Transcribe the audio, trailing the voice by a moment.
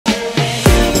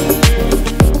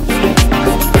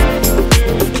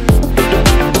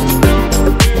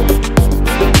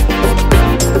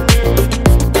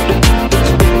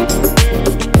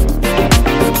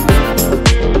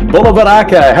Well,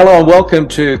 Vanaka, hello and welcome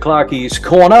to Clarkie's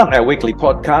Corner, our weekly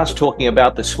podcast talking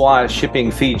about the Swire Shipping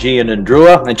Fijian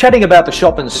Drua and chatting about the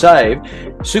Shop and Save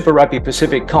Super Rugby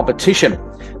Pacific competition.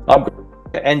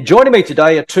 And joining me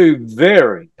today are two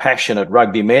very passionate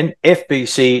rugby men,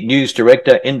 FBC News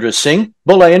Director Indra Singh.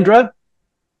 Bulla Indra.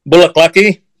 Bulla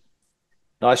Clarkie.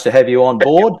 Nice to have you on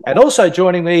board. And also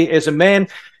joining me is a man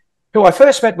who I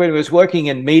first met when he was working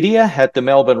in media at the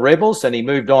Melbourne Rebels, and he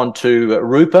moved on to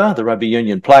RUPA, the Rugby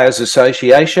Union Players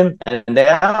Association, and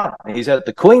now he's at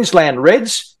the Queensland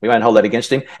Reds, we won't hold that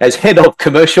against him, as head of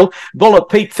commercial. Bulla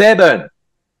Pete Fairburn.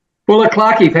 Bulla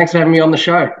Clarkie, thanks for having me on the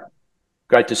show.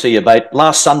 Great to see you, mate.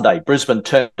 Last Sunday, Brisbane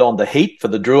turned on the heat for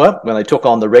the Drua when they took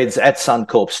on the Reds at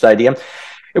Suncorp Stadium.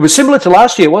 It was similar to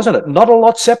last year, wasn't it? Not a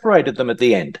lot separated them at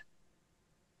the end.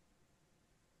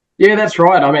 Yeah, that's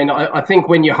right. I mean, I think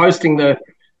when you're hosting the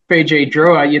Fiji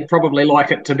Drua, you'd probably like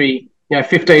it to be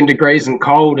 15 degrees and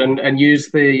cold and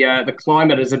use the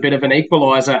climate as a bit of an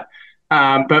equaliser.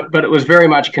 But it was very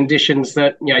much conditions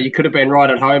that you could have been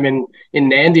right at home in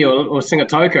Nandi or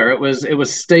Singatoka. It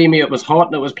was steamy, it was hot,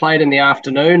 and it was played in the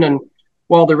afternoon. And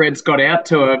while the Reds got out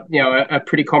to a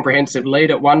pretty comprehensive lead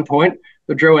at one point,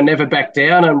 the Drua never backed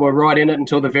down and were right in it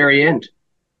until the very end.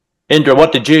 Indra,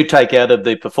 what did you take out of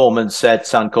the performance at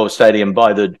Suncorp Stadium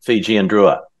by the Fijian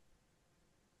Drua?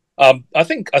 I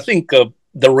think the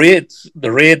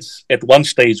Reds at one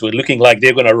stage were looking like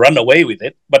they're going to run away with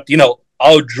it. But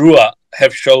our Drua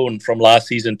have shown from last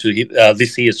season to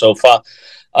this year so far,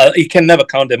 you can never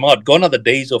count them out. Gone are the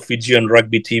days of Fijian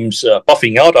rugby teams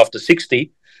puffing out after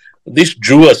 60. This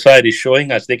Drua side is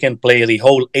showing us they can play the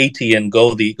whole 80 and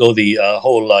go the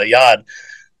whole yard.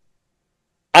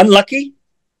 Unlucky.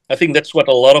 I think that's what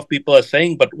a lot of people are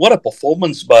saying. But what a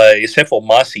performance by Sefo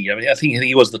Masi. I mean, I think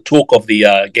he was the talk of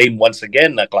the game once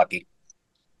again, Clarkie.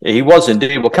 He was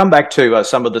indeed. We'll come back to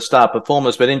some of the star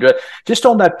performers. But Indra, just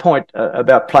on that point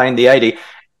about playing the 80,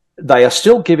 they are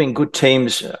still giving good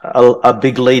teams a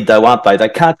big lead, though, aren't they? They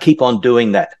can't keep on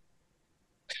doing that.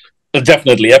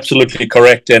 Definitely, absolutely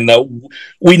correct. And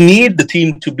we need the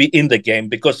team to be in the game,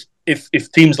 because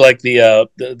if teams like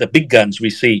the big guns we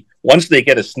see, once they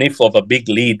get a sniff of a big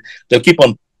lead, they'll keep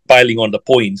on piling on the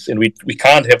points, and we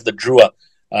can't have the Drua,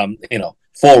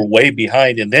 fall way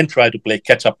behind and then try to play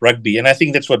catch-up rugby. And I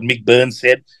think that's what Mick Burns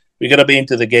said. We got to be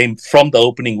into the game from the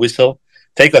opening whistle,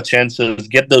 take our chances,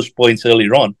 get those points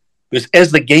earlier on, because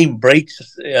as the game breaks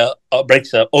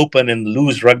open and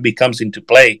loose rugby comes into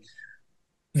play,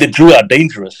 the Drua are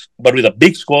dangerous. But with a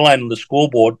big scoreline on the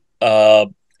scoreboard,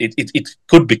 it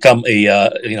could become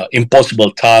a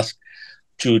impossible task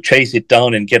to chase it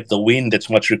down and get the win that's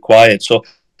much required. So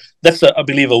that's, I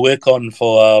believe, a work on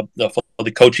for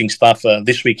the coaching staff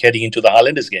this week heading into the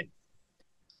Highlanders game.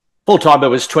 Full time, it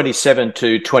was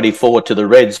 27-24 to the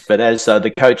Reds, but as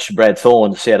the coach Brad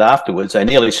Thorne said afterwards, they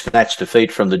nearly snatched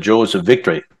defeat from the jaws of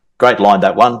victory. Great line,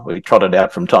 that one. We trotted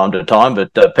out from time to time,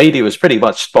 but Petey was pretty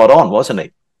much spot on, wasn't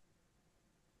he?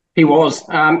 He was.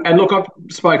 And look, I've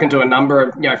spoken to a number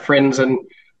of friends and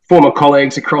former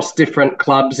colleagues across different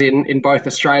clubs in both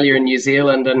Australia and New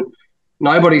Zealand, and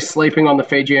nobody's sleeping on the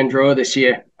Fijian Drua this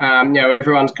year.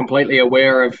 Everyone's completely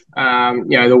aware of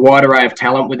the wide array of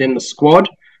talent within the squad.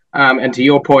 And to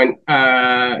your point,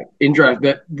 Indra,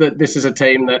 that this is a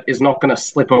team that is not going to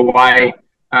slip away.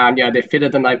 They're fitter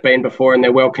than they've been before, and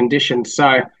they're well conditioned.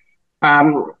 So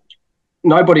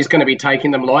nobody's going to be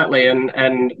taking them lightly. And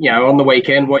on the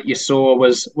weekend, what you saw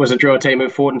was a Drua team who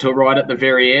fought until right at the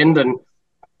very end. And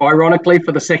ironically,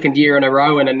 for the second year in a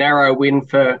row, in a narrow win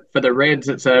for the Reds,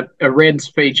 it's a Reds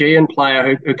Fijian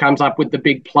player who comes up with the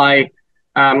big play.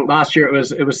 Last year it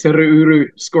was Seruuru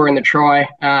scoring the try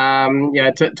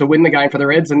to win the game for the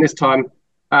Reds, and this time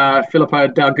Filippo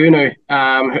Dalgunu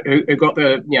who got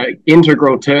the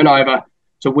integral turnover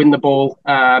to win the ball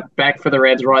back for the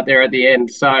Reds right there at the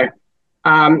end. So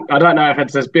I don't know if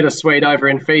it's as bittersweet over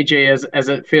in Fiji as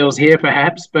it feels here,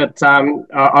 perhaps, but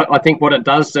I think what it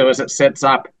does do is it sets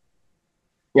up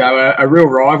a real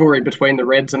rivalry between the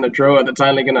Reds and the Drua that's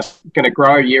only going to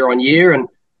grow year on year. And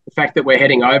the fact that we're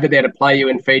heading over there to play you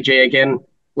in Fiji again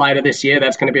later this year,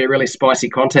 that's going to be a really spicy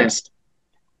contest.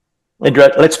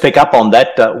 Indra, let's pick up on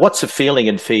that. What's the feeling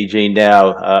in Fiji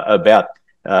now about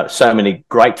so many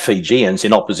great Fijians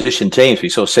in opposition teams? We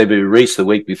saw Sebu Reece the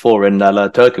week before in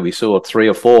Lautoka. We saw 3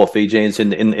 or 4 Fijians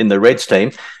in the Reds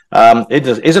team.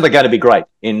 Is it going to be great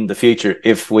in the future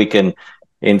if we can,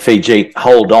 in Fiji,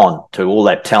 hold on to all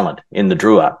that talent in the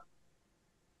Drua?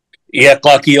 Yeah,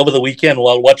 Clarkie, over the weekend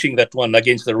while watching that one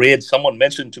against the Reds, someone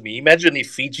mentioned to me, imagine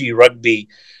if Fiji Rugby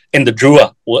and the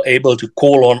Drua were able to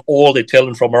call on all the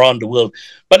talent from around the world.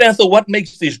 But Arthur, what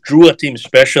makes this Drua team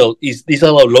special is these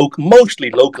are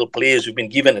mostly local players who've been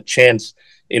given a chance,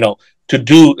 to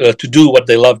do what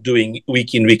they love doing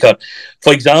week in, week out.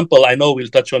 For example, I know we'll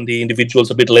touch on the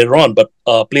individuals a bit later on, but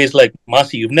players like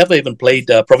Marcy, who've never even played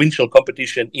provincial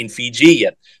competition in Fiji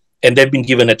yet, and they've been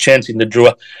given a chance in the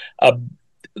Drua.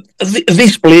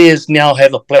 These players now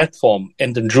have a platform,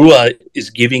 and the Drua is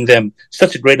giving them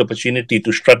such a great opportunity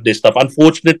to strut their stuff.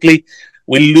 Unfortunately,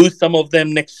 we'll lose some of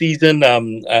them next season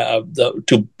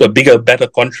to bigger, better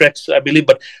contracts, I believe.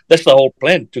 But that's the whole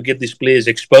plan, to get these players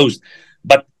exposed.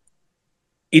 But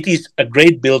it is a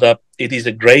great build-up. It is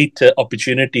a great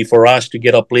opportunity for us to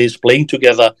get our players playing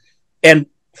together and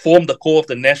form the core of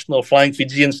the national Flying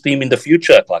Fijians team in the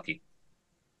future, Clarkie.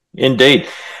 Indeed.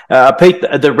 Pete,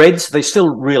 the Reds, they still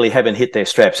really haven't hit their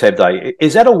straps, have they?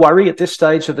 Is that a worry at this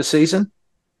stage of the season?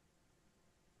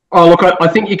 Oh, look, I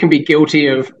think you can be guilty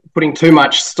of putting too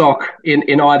much stock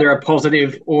in either a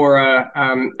positive or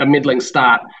a middling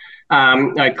start.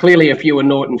 Clearly, if you were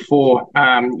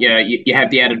 0-4, you have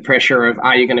the added pressure of,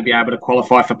 are you going to be able to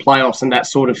qualify for playoffs and that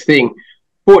sort of thing.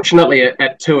 Fortunately,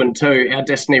 at 2-2, our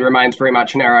destiny remains very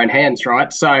much in our own hands,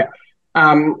 right? So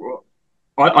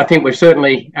I think we've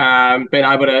certainly been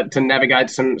able to navigate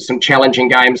some challenging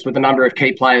games with a number of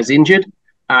key players injured.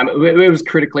 It was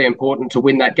critically important to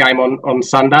win that game on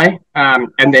Sunday,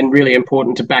 and then really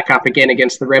important to back up again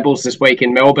against the Rebels this week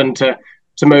in Melbourne to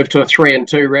move to a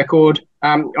 3-2 record.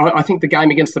 I think the game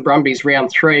against the Brumbies,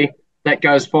 round 3, that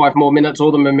goes 5 more minutes.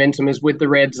 All the momentum is with the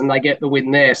Reds, and they get the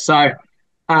win there. So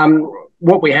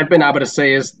what we have been able to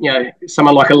see is,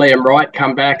 someone like a Liam Wright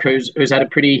come back, who's had a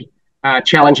pretty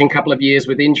challenging couple of years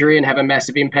with injury, and have a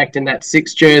massive impact in that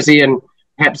 6 jersey, and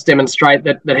perhaps demonstrate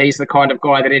that he's the kind of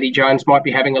guy that Eddie Jones might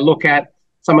be having a look at.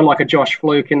 Someone like a Josh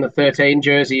Fluke in the 13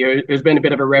 jersey, who's been a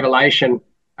bit of a revelation,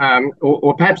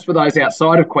 or perhaps for those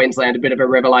outside of Queensland, a bit of a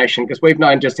revelation, because we've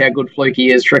known just how good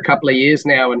Flukey is for a couple of years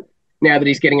now, and now that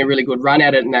he's getting a really good run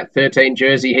at it in that 13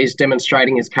 jersey, he's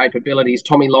demonstrating his capabilities.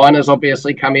 Tommy Liner's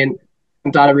obviously come in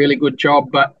and done a really good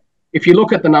job, but if you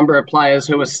look at the number of players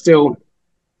who are still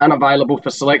unavailable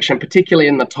for selection, particularly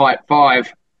in the tight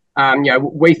 5,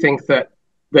 we think that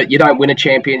you don't win a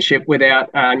championship without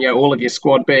all of your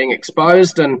squad being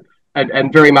exposed, and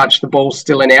very much the ball's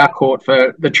still in our court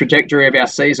for the trajectory of our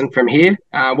season from here.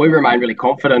 We remain really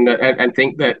confident and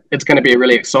think that it's going to be a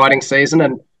really exciting season,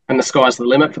 and the sky's the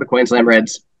limit for the Queensland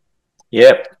Reds.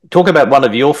 Yeah. Talk about one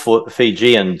of your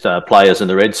Fijian players in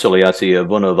the Reds, Suliasi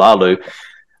Vunivalu.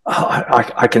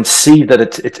 I can see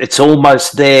that it's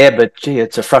almost there, but gee,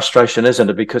 it's a frustration, isn't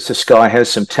it? Because this guy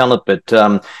has some talent,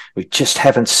 but we just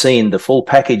haven't seen the full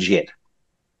package yet.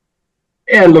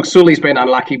 Yeah, look, Suli's been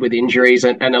unlucky with injuries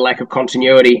and a lack of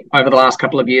continuity over the last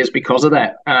couple of years because of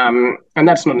that. And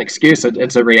that's not an excuse.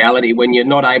 It's a reality. When you're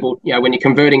not able, when you're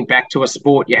converting back to a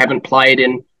sport you haven't played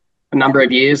in a number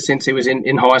of years since he was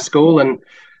in high school, and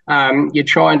you're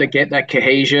trying to get that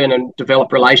cohesion and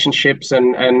develop relationships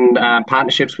and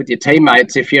partnerships with your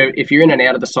teammates. If you're in and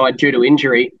out of the side due to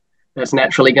injury, that's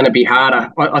naturally going to be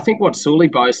harder. I think what Suli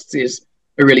boasts is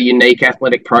a really unique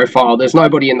athletic profile. There's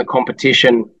nobody in the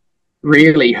competition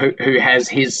really who has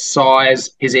his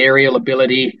size, his aerial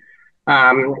ability.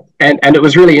 And it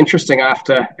was really interesting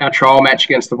after our trial match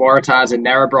against the Waratahs in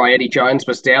Narrabri. Eddie Jones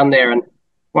was down there, and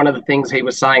one of the things he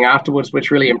was saying afterwards,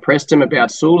 which really impressed him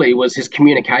about Suli, was his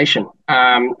communication.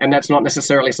 And that's not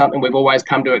necessarily something we've always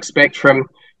come to expect from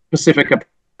Pacifica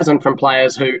and from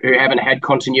players who haven't had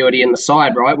continuity in the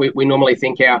side, right? We normally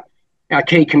think our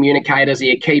key communicators are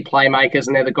your key playmakers,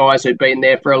 and they're the guys who've been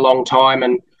there for a long time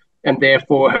and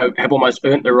therefore have almost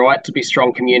earned the right to be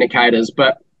strong communicators.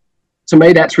 But to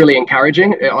me, that's really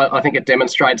encouraging. I think it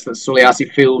demonstrates that Suliasi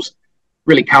feels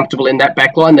really comfortable in that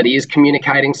backline, that he is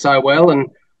communicating so well.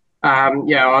 And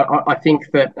I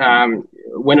think that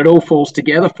when it all falls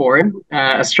together for him,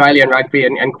 Australian rugby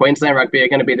and Queensland rugby are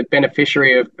going to be the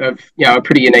beneficiary of a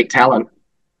pretty unique talent.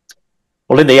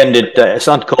 Well, in the end, at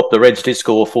Suncorp, the Reds did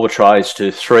score 4 tries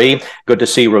to 3. Good to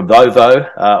see Ravovo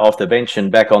off the bench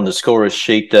and back on the scorer's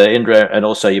sheet, Indra, and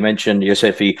also you mentioned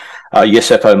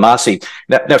Yosefo Marcy.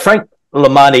 Now, Frank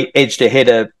Lamani edged ahead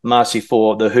of Marcy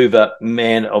for the Hoover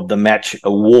Man of the Match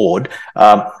award.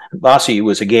 Marcy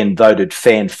was again voted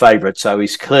fan favourite, so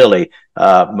he's clearly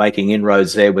making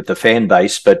inroads there with the fan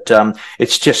base. But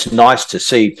it's just nice to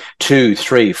see 2,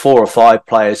 3, 4 or 5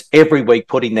 players every week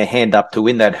putting their hand up to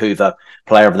win that Hoover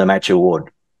Player of the Match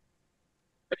award.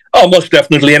 Oh, most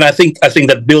definitely, and I think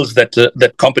that builds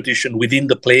that competition within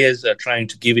the players, trying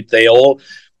to give it their all.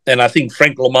 And I think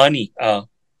Frank Lomani,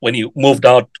 when he moved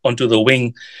out onto the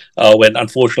wing, when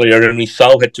unfortunately Ernie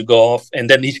Sau had to go off, and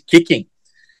then he's kicking.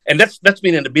 And that's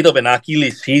been a bit of an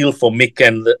Achilles heel for Mick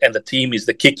and the team, is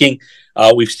the kicking.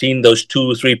 We've seen those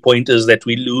 2-3 pointers that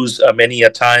we lose many a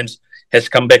times has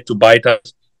come back to bite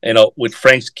us. With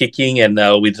Frank's kicking and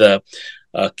with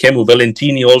Kemu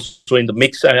Valentini also in the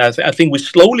mix. I think we're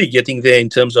slowly getting there in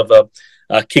terms of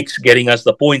kicks getting us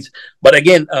the points. But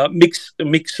again,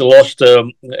 Mick's lost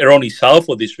Eroni Sau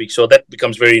for this week, so that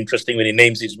becomes very interesting when he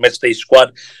names his matchday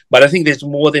squad. But I think there's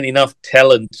more than enough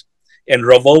talent. And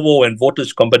Ravovo and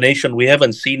Vota's combination, we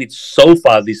haven't seen it so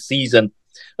far this season.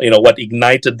 What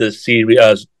ignited the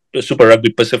series, Super Rugby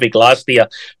Pacific last year.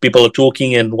 People are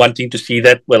talking and wanting to see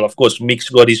that. Well, of course, Mick's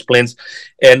got his plans.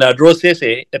 And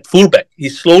Drosese at fullback,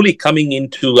 he's slowly coming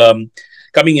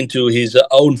into his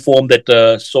own form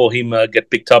that saw him get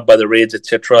picked up by the Reds,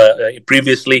 etc.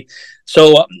 Previously.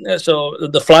 So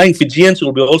the Flying Fijians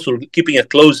will be also keeping a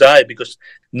close eye, because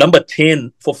number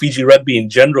 10 for Fiji Rugby in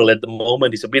general at the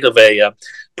moment is a bit of a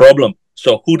problem.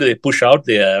 So who do they push out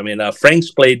there? I mean,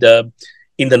 Frank's played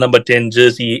in the number 10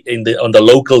 jersey on the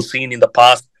local scene in the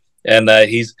past, and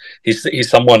he's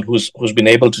someone who's been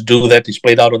able to do that. He's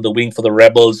played out on the wing for the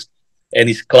Rebels and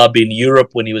his club in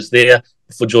Europe when he was there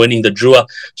for joining the Drua.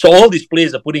 So all these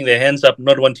players are putting their hands up,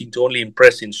 not wanting to only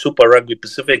impress in Super Rugby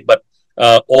Pacific, but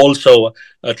also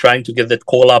trying to get that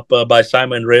call up by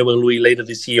Simon Rewa-Lui later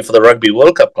this year for the Rugby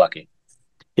World Cup, Clarkie.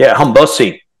 Yeah,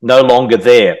 Humbosi, no longer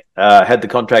there, had the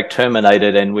contract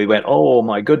terminated, and we went, oh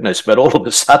my goodness. But all of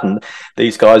a sudden,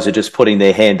 these guys are just putting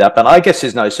their hand up. And I guess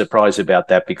there's no surprise about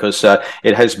that, because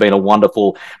it has been a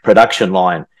wonderful production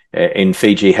line in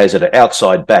Fiji. Has it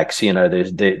outside backs?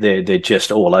 They're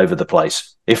just all over the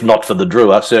place. If not for the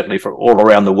Drua, certainly for all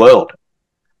around the world.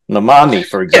 Namani,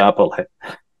 for example.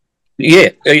 Yeah,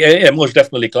 most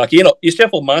definitely, Clark.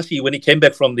 Isefo Masi, when he came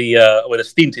back from with a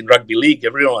stint in rugby league,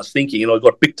 everyone was thinking, he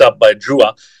got picked up by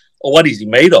Drua. What is he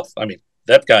made of? I mean,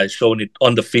 that guy has shown it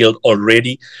on the field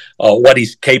already, what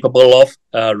he's capable of.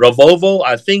 Ravovo,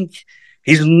 I think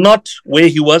he's not where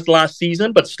he was last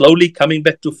season, but slowly coming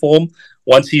back to form.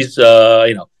 Once he's,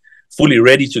 fully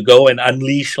ready to go and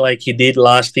unleash like he did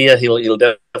last year, he'll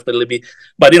definitely be.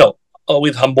 But,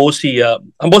 with Humbosi,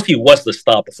 Humbosi was the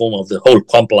star performer of the whole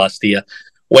comp last year.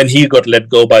 When he got let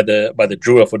go by the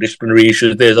Drua for disciplinary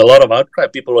issues, there's a lot of outcry.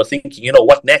 People were thinking,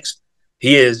 what next?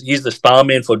 He's the star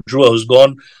man for Drua, who's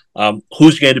gone.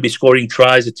 Who's going to be scoring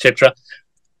tries, etc.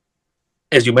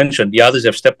 As you mentioned, the others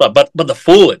have stepped up. But the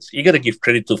forwards, you got to give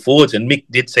credit to forwards. And Mick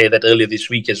did say that earlier this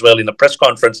week as well in a press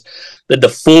conference, that the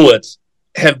forwards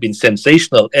have been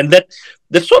sensational. And that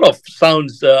sort of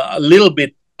sounds a little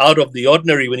bit out of the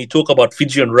ordinary when you talk about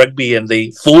Fijian rugby and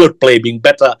the forward play being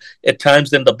better at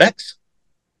times than the backs.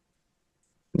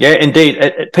 Yeah,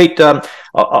 indeed. Pete,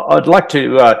 I'd like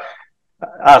to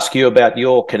ask you about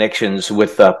your connections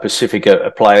with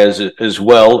Pacifica players as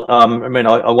well. I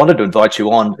wanted to invite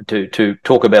you on to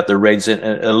talk about the Reds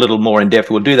a little more in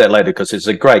depth. We'll do that later, because there's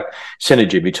a great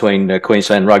synergy between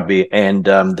Queensland Rugby and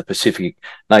the Pacific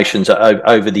nations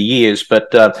over the years.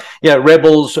 But,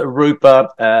 Rebels, Rupa,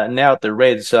 now at the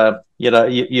Reds,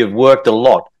 you've worked a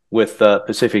lot with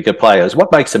Pacifica players.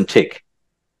 What makes them tick?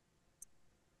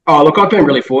 Oh, look, I've been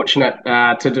really fortunate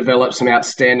to develop some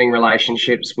outstanding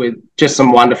relationships with just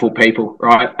some wonderful people,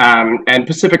 right? And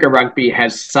Pacifica Rugby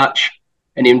has such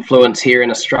an influence here in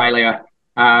Australia.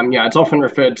 It's often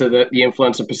referred to the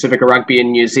influence of Pacifica Rugby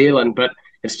in New Zealand, but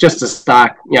it's just as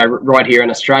stark, right here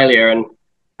in Australia. And,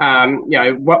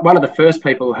 one of the first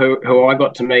people who I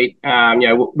got to meet,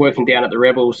 working down at the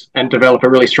Rebels and develop a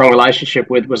really strong relationship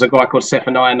with was a guy called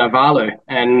Sefanaya Navalu.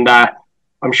 And,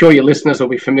 I'm sure your listeners will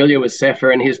be familiar with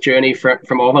Sefa and his journey from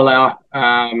Ovalau,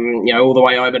 all the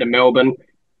way over to Melbourne.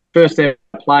 First ever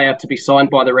player to be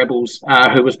signed by the Rebels,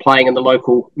 who was playing in the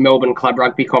local Melbourne club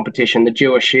rugby competition, the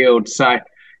Drua Shield. So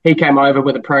he came over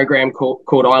with a program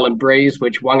called Island Breeze,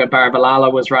 which Wanga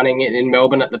Barabalala was running in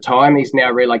Melbourne at the time. He's now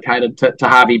relocated to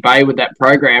Harvey Bay with that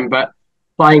program, but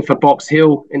playing for Box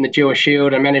Hill in the Drua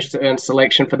Shield, and managed to earn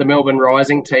selection for the Melbourne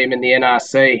Rising team in the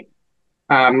NRC.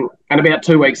 And about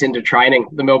 2 weeks into training,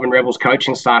 the Melbourne Rebels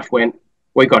coaching staff went,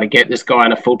 we got to get this guy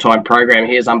in a full-time program.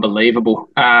 He is unbelievable.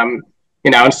 And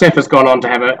Seth has gone on to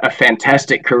have a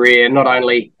fantastic career, not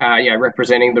only,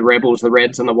 representing the Rebels, the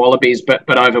Reds and the Wallabies,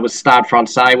 but over with Stade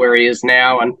Francais, where he is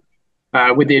now. And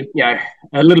with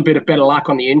a little bit of better luck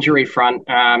on the injury front,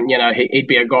 he'd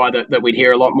be a guy that we'd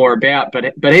hear a lot more about.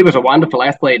 But he was a wonderful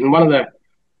athlete. And one of the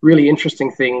really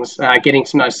interesting things, getting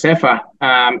to know Sefa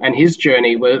and his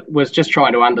journey was just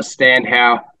trying to understand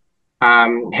how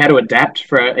to adapt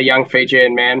for a young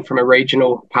Fijian man from a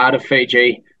regional part of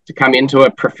Fiji, to come into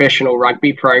a professional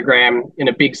rugby program in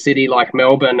a big city like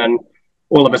Melbourne, and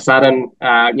all of a sudden,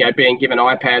 being given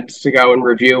iPads to go and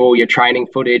review all your training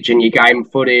footage and your game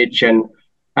footage, and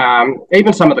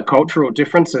even some of the cultural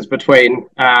differences between,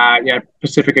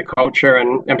 Pacifica culture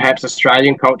and perhaps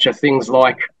Australian culture, things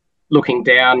like looking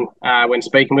down when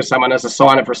speaking with someone as a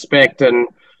sign of respect, and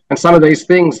some of these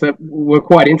things that were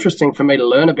quite interesting for me to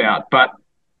learn about. But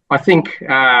I think,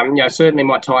 certainly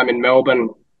my time in Melbourne,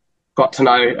 got to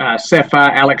know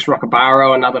Sefa, Alex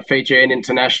Rockabaro, another Fijian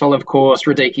international, of course,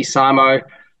 Radiki Samo,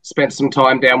 spent some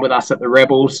time down with us at the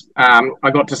Rebels.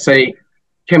 I got to see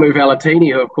Kemu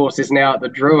Valetini, who, of course, is now at the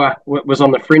Drua, was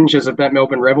on the fringes of that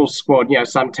Melbourne Rebels squad,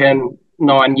 some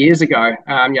 9 years ago,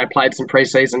 played some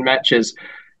pre-season matches.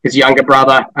 His younger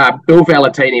brother, Bill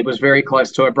Valetini, was very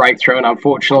close to a breakthrough and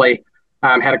unfortunately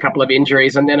had a couple of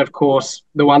injuries. And then, of course,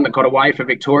 the one that got away for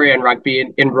Victorian rugby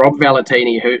in Rob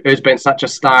Valetini, who's been such a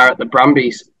star at the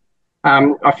Brumbies.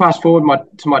 I fast forward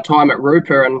to my time at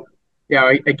Rupa, and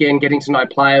again, getting to know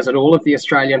players at all of the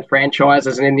Australian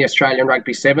franchises and in the Australian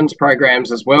Rugby Sevens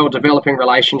programs as well, developing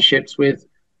relationships with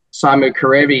Samu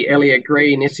Karevi, Elliot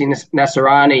Green, Nissi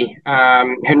Nasarani,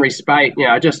 Henry Spate,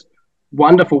 just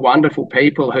wonderful, wonderful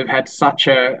people who've had such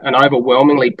an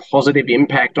overwhelmingly positive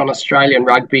impact on Australian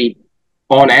rugby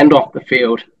on and off the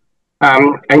field.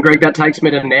 And Greg, that takes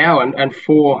me to now, and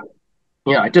four,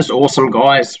 just awesome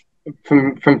guys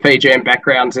from Fijian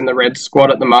backgrounds in the Reds squad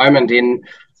at the moment,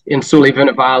 in Suli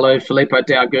Vunivalu, Filippo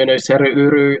Daugunu,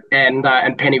 Seruuru,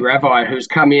 and Penny Ravai, who's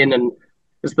come in and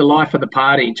is the life of the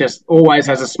party, just always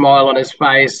has a smile on his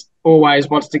face, always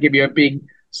wants to give you a big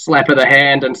slap of the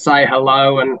hand and say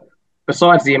hello. And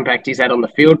besides the impact he's had on the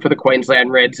field for the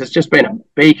Queensland Reds, it's just been a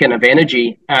beacon of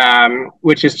energy,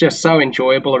 which is just so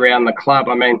enjoyable around the club.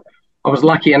 I mean, I was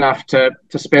lucky enough to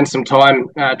spend some time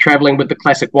travelling with the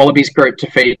Classic Wallabies group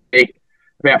to Fiji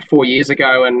about 4 years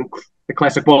ago, and the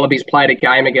Classic Wallabies played a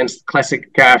game against Classic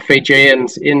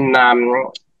Fijians in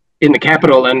the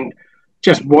capital, and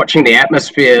just watching the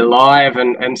atmosphere live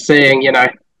and seeing,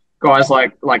 guys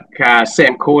like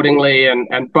Sam Cordingley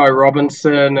and Bo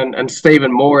Robinson and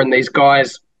Stephen Moore and these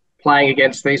guys playing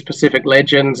against these Pacific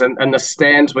legends, and the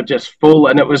stands were just full,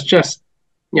 and it was just,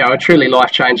 a truly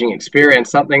life-changing experience,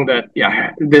 something that,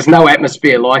 there's no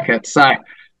atmosphere like it. So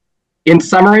in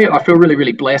summary, I feel really,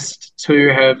 really blessed to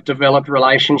have developed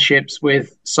relationships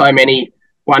with so many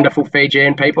wonderful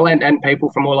Fijian people and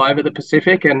people from all over the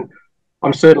Pacific, and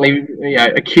I'm certainly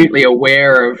acutely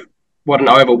aware of what an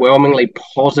overwhelmingly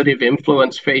positive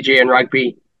influence Fijian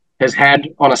rugby has had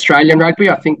on Australian rugby.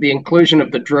 I think the inclusion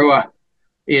of the Drua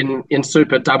in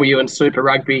Super W and Super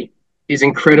Rugby is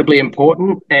incredibly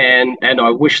important, and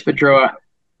I wish the Drua,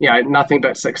 nothing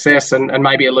but success and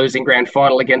maybe a losing grand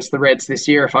final against the Reds this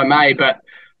year, if I may. But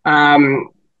I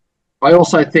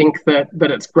also think that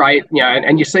it's great,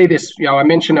 and you see this, I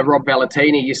mentioned a Rob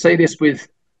Valetini, you see this with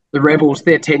the Rebels.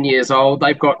 They're 10 years old.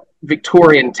 They've got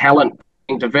Victorian talent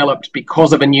being developed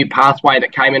because of a new pathway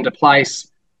that came into place,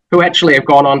 who actually have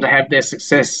gone on to have their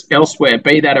success elsewhere,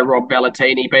 be that a Rob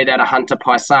Valetini, be that a Hunter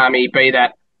Paisami, be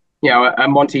that, a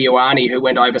Monty Ioane who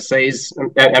went overseas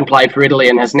and played for Italy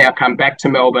and has now come back to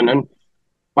Melbourne. And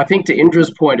I think to Indra's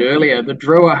point earlier, the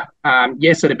Drua,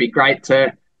 yes, it'd be great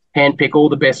to handpick all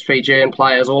the best Fijian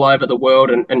players all over the world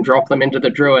and drop them into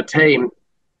the Drua team.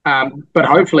 But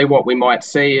hopefully what we might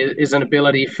see is an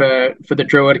ability for the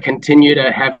Drua to continue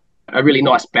to have a really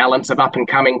nice balance of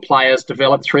up-and-coming players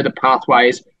developed through the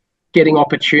pathways, getting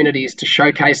opportunities to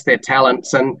showcase their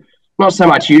talents, and not so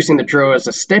much using the Drua as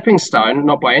a stepping stone,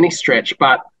 not by any stretch,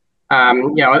 but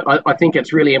I think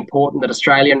it's really important that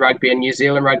Australian rugby and New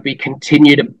Zealand rugby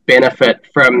continue to benefit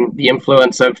from the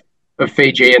influence of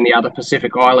Fiji and the other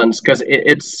Pacific Islands, because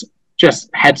it's just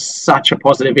had such a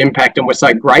positive impact, and we're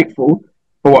so grateful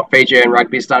for what Fijian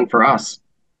rugby's done for us.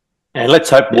 And let's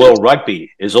hope World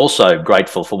Rugby is also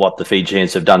grateful for what the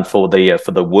Fijians have done for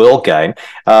the World Game.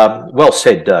 Well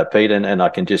said, Pete, and I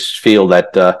can just feel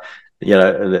that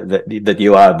that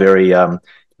you are very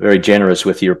very generous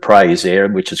with your praise there,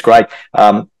 which is great.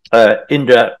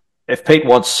 Indra, if Pete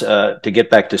wants to get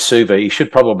back to Suva, he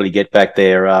should probably get back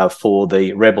there for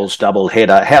the Rebels double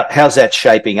header. How's that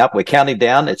shaping up? We're counting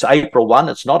down. It's April 1.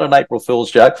 It's not an April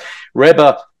Fool's joke.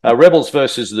 Rebels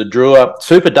versus the Drua,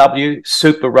 Super W,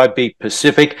 Super Rugby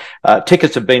Pacific.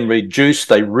 Tickets have been reduced.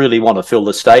 They really want to fill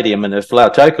the stadium, and if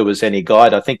Lautoka was any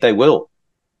guide, I think they will.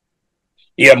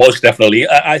 Yeah, most definitely.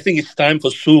 I think it's time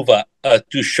for Suva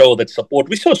to show that support.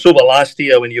 We saw Suva last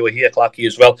year when you were here, Clarkie,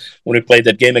 as well, when we played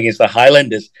that game against the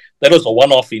Highlanders. That was a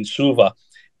one-off in Suva.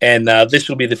 And this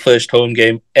will be the first home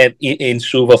game in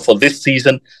Suva for this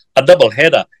season, a double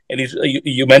header. And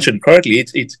you mentioned correctly,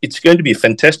 it's going to be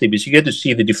fantastic because you get to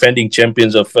see the defending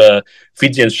champions of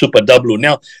Fijian Super W.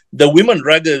 Now, the women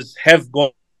ruggers have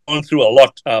gone through a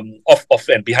lot off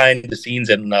and behind the scenes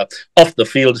and off the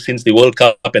field since the World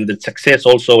Cup and the success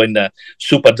also in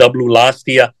Super W last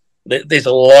year. There's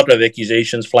a lot of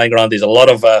accusations flying around. There's a lot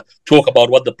of talk about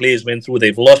what the players went through.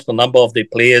 They've lost a number of their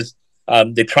players.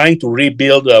 They're trying to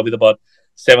rebuild with about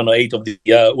 7 or 8 of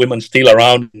the women still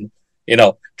around,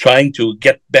 trying to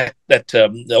get back that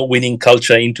winning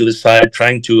culture into the side,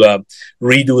 trying to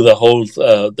redo the whole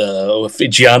the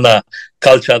Fijiana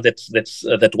culture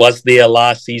that was there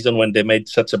last season when they made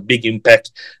such a big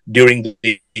impact during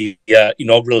the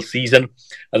inaugural season.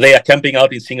 They are camping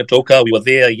out in Singatoka. We were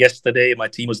there yesterday. My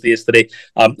team was there yesterday,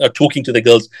 talking to the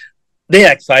girls. They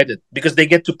are excited because they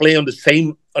get to play on the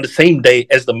same day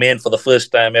as the men for the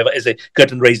first time ever as a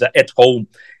curtain raiser at home.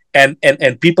 And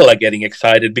people are getting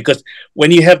excited because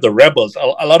when you have the Rebels,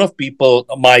 a lot of people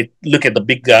might look at the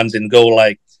big guns and go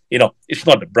like, it's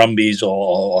not the Brumbies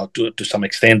or to some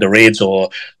extent the Reds or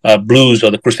Blues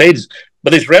or the Crusaders.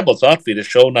 But this Rebels outfit has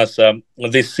shown us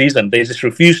this season, they just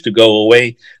refuse to go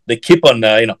away. They keep on,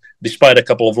 despite a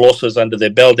couple of losses under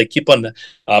their belt, they keep on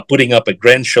putting up a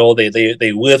grand show.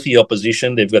 They're worthy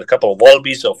opposition. They've got a couple of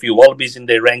Wallabies or a few Wallabies in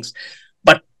their ranks.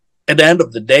 But at the end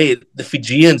of the day, the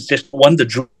Fijians just won the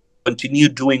Drua, continue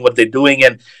doing what they're doing,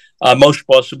 and most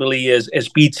possibly, as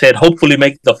Pete said, hopefully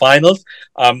make the finals.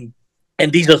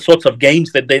 And these are sorts of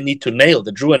games that they need to nail.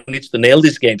 The Drua needs to nail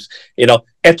these games,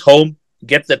 at home,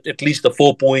 get that at least the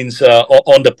 4 points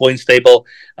on the points table,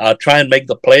 try and make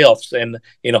the playoffs. And,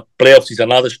 playoffs is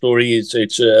another story.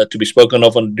 It's to be spoken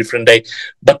of on a different day.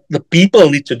 But the people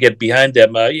need to get behind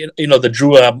them. The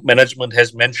Drua management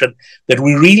has mentioned that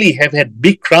we really have had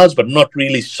big crowds, but not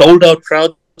really sold out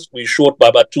crowds. We short by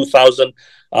about 2,000,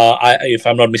 if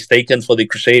I'm not mistaken, for the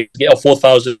Crusaders, or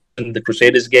 4,000 in the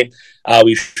Crusaders game.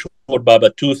 We short by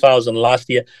about 2,000 last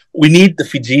year. We need the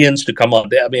Fijians to come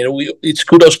out. I mean, it's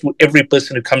kudos to every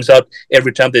person who comes out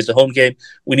every time there's a home game.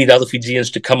 We need other Fijians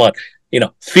to come out,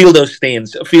 feel those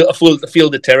stands, feel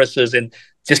the terraces, and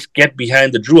just get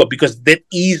behind the Drua, because that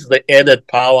is the added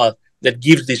power that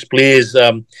gives these players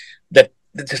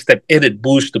just that added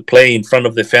boost to play in front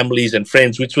of their families and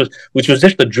friends, which was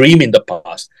just a dream in the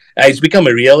past. It's become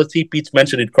a reality. Pete's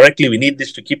mentioned it correctly. We need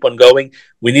this to keep on going.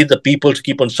 We need the people to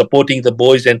keep on supporting the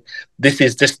boys, and this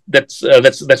is just that's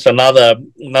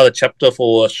another chapter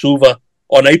for Suva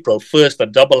on April 1st. A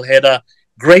double header,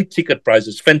 great ticket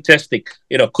prizes, fantastic.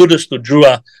 Kudos to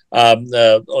Drua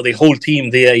or the whole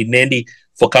team there in Nandi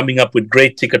for coming up with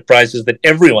great ticket prizes that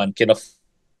everyone can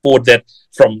afford. That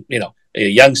from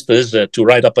youngsters to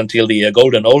right up until the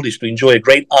golden oldies to enjoy a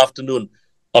great afternoon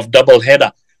of double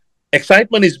header.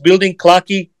 Excitement is building,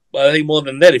 Clarkie. I think more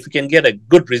than that, if you can get a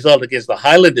good result against the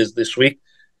Highlanders this week,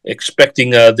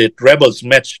 expecting the Rebels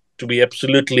match to be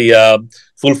absolutely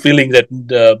fulfilling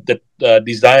that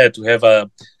desire to have a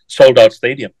sold-out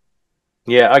stadium.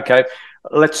 Yeah, okay.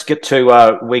 Let's get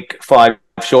to week 5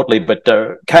 shortly, but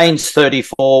Canes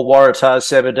 34, Waratahs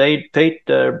 17. Pete,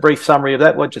 brief summary of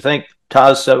that. What do you think?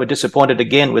 Tars were disappointed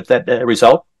again with that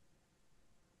result.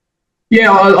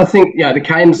 Yeah, I think the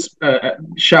Canes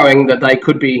showing that they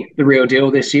could be the real deal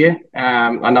this year.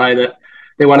 I know that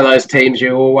they're one of those teams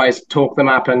you always talk them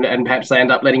up and perhaps they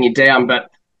end up letting you down. But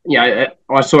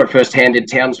I saw it firsthand in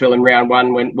Townsville in round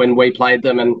 1 when we played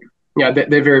them, and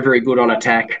they're very, very good on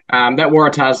attack. That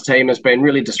Waratahs team has been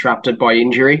really disrupted by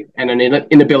injury and an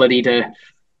inability to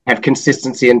have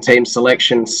consistency in team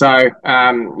selection. So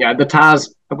the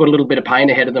Tars have got a little bit of pain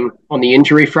ahead of them on the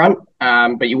injury front,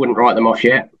 but you wouldn't write them off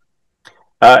yet.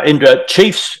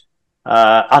 Chiefs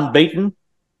unbeaten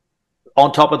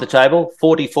on top of the table,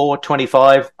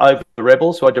 44-25 over the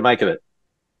Rebels. What do you make of it?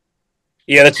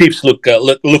 Yeah, the Chiefs look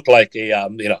like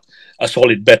a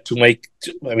solid bet to make.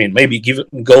 Maybe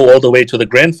go all the way to the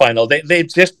grand final. They've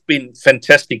just been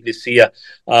fantastic this year.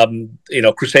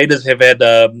 Crusaders have had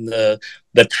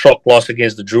that shock loss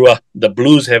against the Drua. The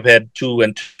Blues have had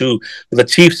 2-2. The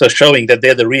Chiefs are showing that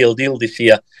they're the real deal this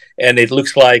year, and it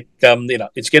looks like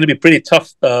it's going to be pretty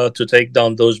tough to take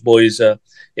down those boys.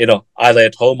 Either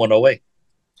at home or away.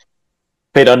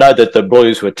 Pete, I know that the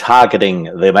Blues were targeting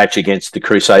their match against the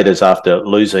Crusaders after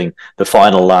losing the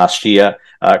final last year.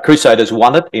 Crusaders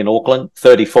won it in Auckland,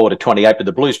 34-28, but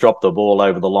the Blues dropped the ball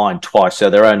over the line twice, so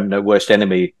their own worst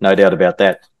enemy, no doubt about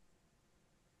that.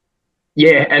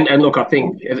 Yeah, and look, I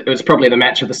think it was probably the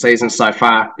match of the season so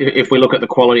far. If we look at the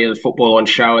quality of the football on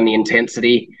show and the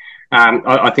intensity,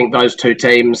 I think those two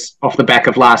teams, off the back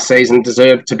of last season,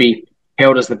 deserve to be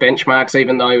held as the benchmarks,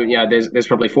 even though there's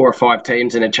probably 4 or 5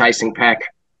 teams in a chasing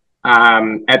pack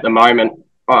at the moment.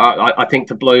 I think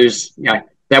the Blues,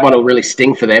 that one will really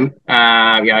sting for them.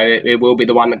 It will be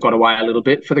the one that got away a little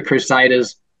bit. For the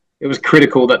Crusaders, it was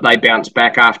critical that they bounced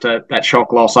back after that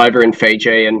shock loss over in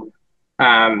Fiji, and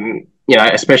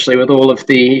especially with all of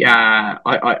the,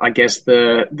 I guess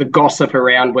the gossip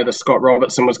around whether Scott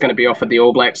Robertson was going to be offered the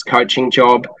All Blacks coaching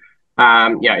job.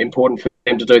 Important for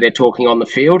them to do their talking on the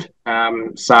field. A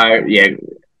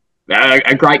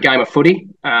great game of footy,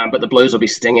 but the Blues will be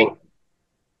stinging.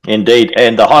 Indeed.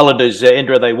 And the Highlanders,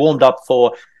 Indra, they warmed up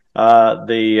for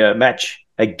the match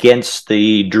against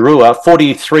the Drua,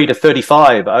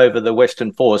 43-35 over the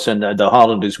Western Force, and the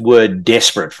Highlanders were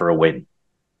desperate for a win.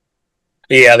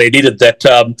 Yeah, they needed that.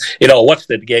 Watch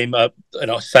that game,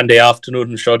 Sunday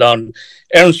afternoon showdown.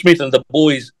 Aaron Smith and the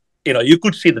boys, you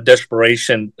could see the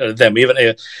desperation of them.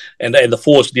 Even and the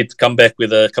Force did come back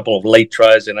with a couple of late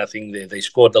tries, and I think they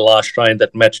scored the last try in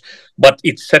that match. But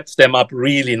it sets them up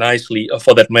really nicely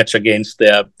for that match against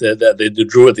the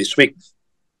Drua this week.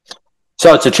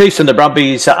 So it's the Chiefs and the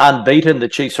Brumbies unbeaten. The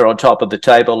Chiefs are on top of the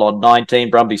table on 19,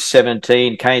 Brumbies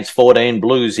 17, Canes 14,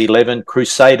 Blues 11,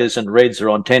 Crusaders and Reds are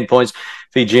on 10 points,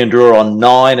 Fijian Drua on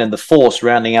 9, and the Force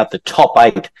rounding out the top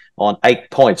 8 on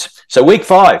 8 points. So week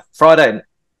 5, Friday,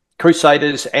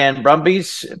 Crusaders and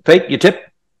Brumbies. Pete, your tip?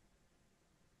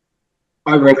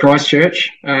 Over in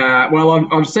Christchurch.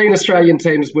 I've seen Australian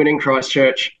teams winning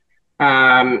Christchurch.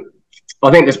 I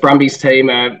think this Brumbies team,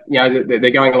 they're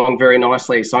going along very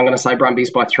nicely. So I'm going to say Brumbies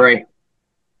by 3.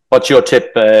 What's your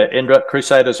tip, Indra?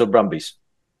 Crusaders or Brumbies?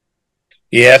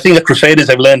 Yeah, I think the Crusaders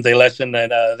have learned their lesson,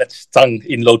 and that's stung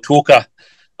in Lautoka.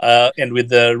 And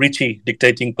with Richie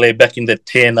dictating play back in the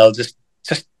 10, I'll just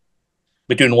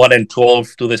between 1 and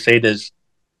 12 to the Crusaders.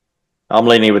 I'm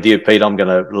leaning with you, Pete. I'm going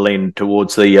to lean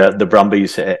towards the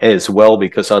Brumbies as well,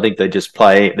 because I think they're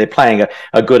playing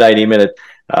a good 80-minute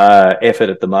effort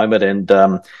at the moment, and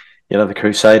the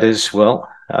Crusaders, they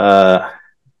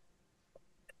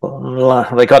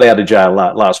got out of jail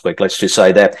last week. Let's just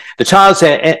say that the Tars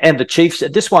and the Chiefs.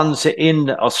 This one's in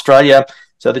Australia,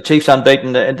 so the Chiefs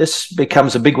unbeaten, and this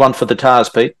becomes a big one for the Tars,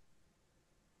 Pete.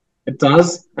 It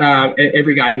does.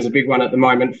 Every game is a big one at the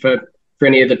moment for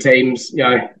any of the teams.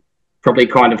 Probably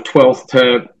kind of 12th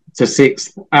to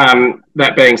 6th.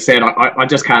 That being said, I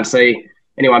just can't see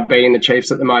anyone beating the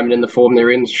Chiefs at the moment in the form they're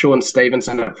in. Sean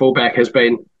Stevenson at fullback has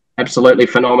been absolutely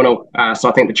phenomenal. So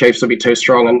I think the Chiefs will be too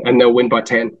strong and they'll win by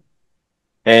 10.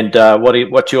 And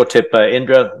what's your tip,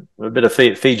 Indra? A bit of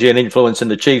Fijian influence in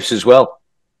the Chiefs as well,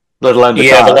 let alone the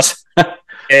Tars.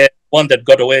 One that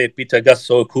got away, Peter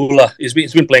Gasso-Kula. He's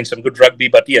been playing some good rugby,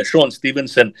 but Sean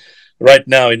Stevenson right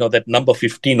now, that number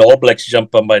 15 All Blacks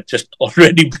jumper might just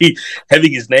already be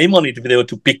having his name on it if they were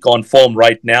to pick on form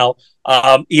right now.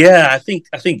 I think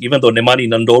even though Nemani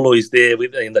Nandolo is there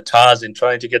in the Tars and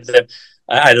trying to get them,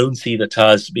 I don't see the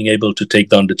Tars being able to take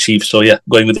down the Chiefs. So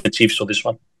going with the Chiefs for this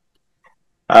one.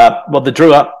 The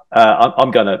Drua,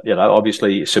 I'm going to,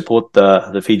 obviously support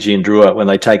the Fijian Drua when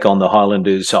they take on the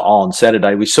Highlanders on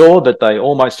Saturday. We saw that they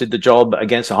almost did the job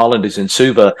against the Highlanders in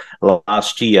Suva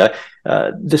last year.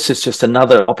 This is just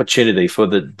another opportunity for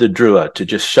the Drua to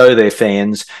just show their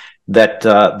fans that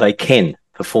they can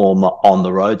perform on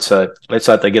the road. So let's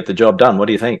hope they get the job done. What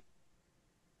do you think?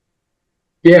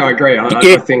 Yeah, I agree.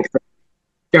 I think that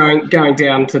going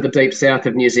down to the deep south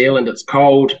of New Zealand, it's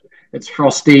cold. It's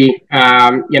frosty.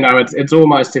 It's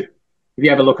almost, if you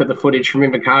have a look at the footage from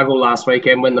Invercargill last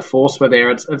weekend when the Force were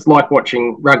there, it's like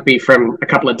watching rugby from a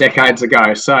couple of decades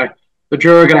ago. So the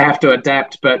Drua are going to have to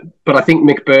adapt, but I think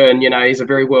Mick Byrne, he's a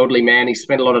very worldly man. He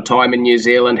spent a lot of time in New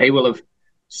Zealand. He will have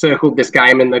circled this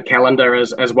game in the calendar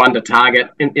as one to target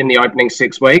in the opening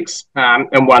 6 weeks,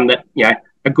 and one that,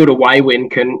 a good away win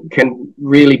can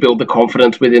really build the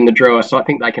confidence within the Drua. So I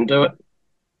think they can do it.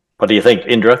 What do you think,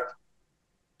 Indra?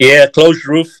 Yeah, closed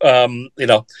roof. Not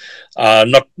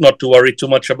to worry too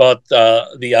much about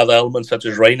the other elements such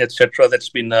as rain, etc. That's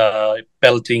been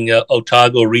pelting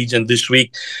Otago region this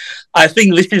week. I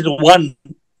think this is one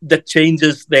that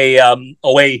changes the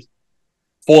away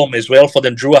form as well for the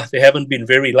Drua. They haven't been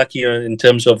very lucky in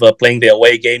terms of playing their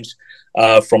away games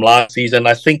from last season.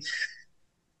 I think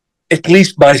at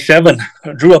least by 7,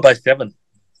 Drua by 7.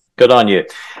 Good on you.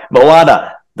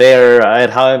 Moana, they're at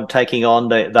home taking on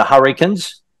the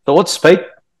Hurricanes. Thoughts, Pete?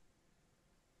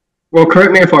 Well,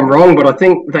 correct me if I'm wrong, but I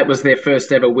think that was their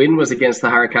first ever win was against the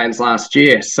Hurricanes last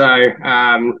year. So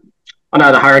I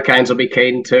know the Hurricanes will be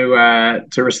keen to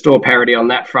restore parity on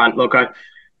that front. Look,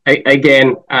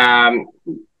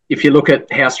 if you look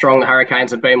at how strong the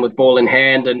Hurricanes have been with ball in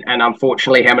hand and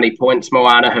unfortunately how many points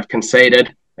Moana have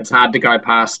conceded, it's hard to go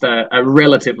past a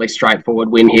relatively straightforward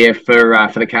win here for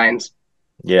the Canes.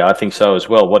 Yeah, I think so as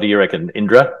well. What do you reckon,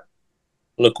 Indra?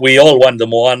 Look, we all want the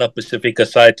Moana Pacifica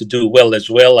side to do well as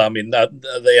well. I mean,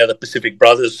 they are the Pacific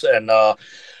brothers, and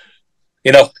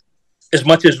you know, as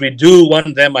much as we do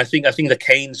want them, I think the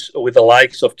Canes with the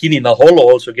likes of Kini Naholo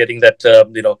also getting that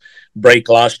break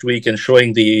last week and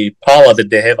showing the power that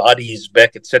they have. Adi is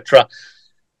back, etc.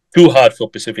 Too hard for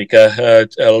Pacifica.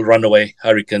 I'll run away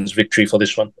Hurricanes victory for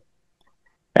this one.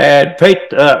 And Pete,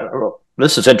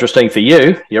 this is interesting for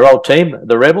you. Your old team,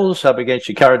 the Rebels, up against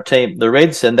your current team, the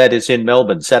Reds, and that is in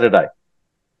Melbourne Saturday.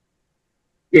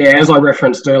 Yeah, as I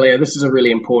referenced earlier, this is a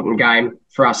really important game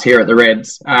for us here at the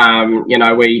Reds.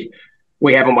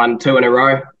 We haven't won 2 in a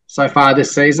row so far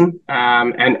this season,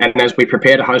 and as we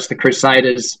prepare to host the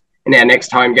Crusaders in our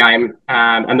next home game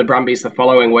and the Brumbies the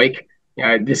following week,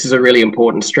 this is a really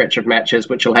important stretch of matches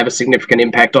which will have a significant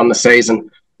impact on the season.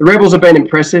 The Rebels have been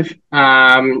impressive,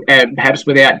 and perhaps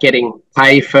without getting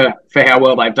pay for how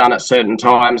well they've done at certain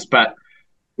times. But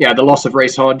the loss of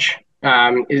Reece Hodge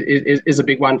is a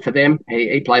big one for them.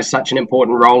 He plays such an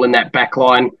important role in that back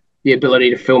line, the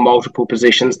ability to fill multiple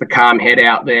positions, the calm head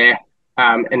out there,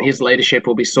 and his leadership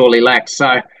will be sorely lacked.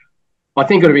 So I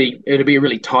think it'll be a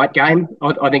really tight game.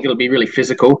 I think it'll be really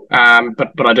physical,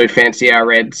 but I do fancy our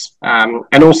Reds.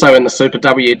 And also in the Super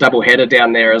W doubleheader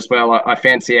down there as well, I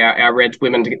fancy our Reds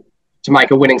women to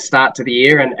make a winning start to the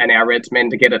year and our Reds men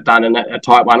to get it done in a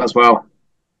tight one as well.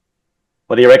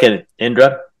 What do you reckon,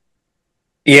 Indra?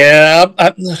 Yeah,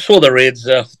 I saw the Reds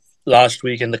last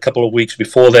week and a couple of weeks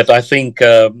before that. I think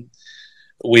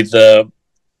with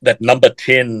that number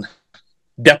 10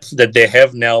 depth that they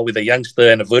have now with a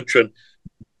youngster and a veteran,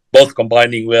 both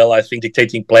combining well, I think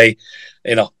dictating play,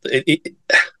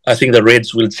 I think the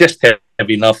Reds will just have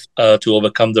enough to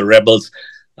overcome the Rebels.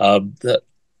 The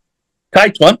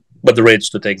tight one, but the Reds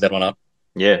to take that one up.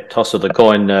 Yeah, toss of the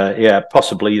coin.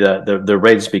 Possibly the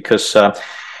Reds, because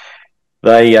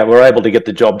they were able to get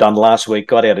the job done last week,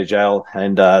 got out of jail,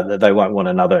 and they won't want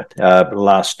another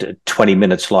last 20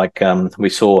 minutes like we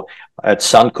saw at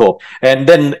Suncorp. And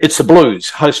then it's the Blues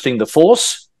hosting the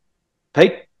Force.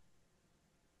 Pete?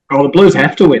 Oh, the Blues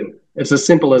have to win. It's as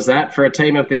simple as that. For a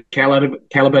team of the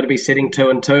calibre to be sitting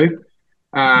 2-2,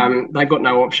 they've got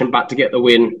no option but to get the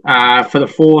win. For the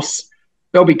Force,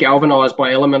 they'll be galvanised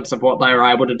by elements of what they were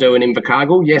able to do in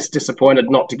Invercargill. Yes, disappointed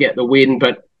not to get the win,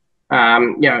 but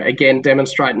again,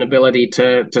 demonstrate an ability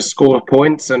to score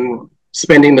points, and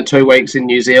spending the 2 weeks in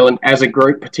New Zealand as a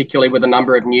group, particularly with a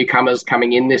number of newcomers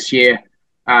coming in this year,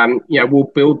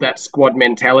 will build that squad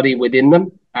mentality within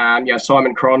them.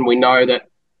 Simon Cron, we know that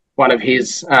one of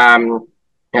his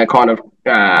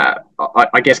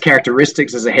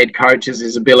characteristics as a head coach is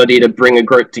his ability to bring a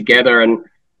group together, and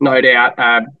no doubt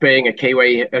being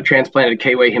a transplanted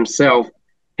Kiwi himself,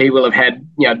 he will have had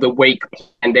the week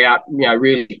planned out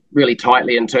really, really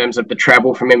tightly in terms of the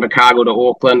travel from Invercargill to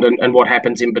Auckland and what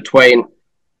happens in between.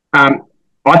 I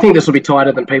think this will be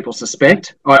tighter than people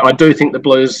suspect. I do think the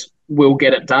Blues will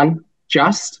get it done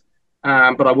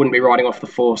but I wouldn't be writing off the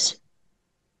Force.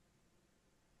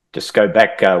 Just go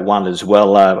back one as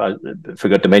well. I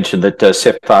forgot to mention that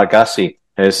Sef Fargassi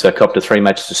has copped a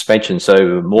 3-match suspension,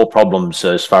 so more problems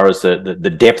as far as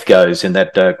the depth goes in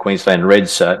that Queensland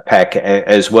Reds pack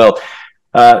as well.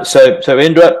 So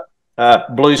Indra,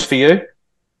 Blues for you?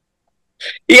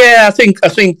 Yeah, I think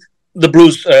the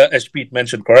Blues, as Pete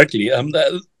mentioned correctly,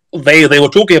 they were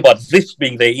talking about this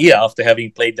being their year after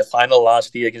having played the final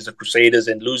last year against the Crusaders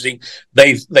and losing.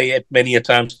 They at many a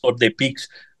times thought they peaked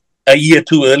a year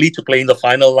too early to play in the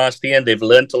final last year, and they've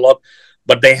learned a lot.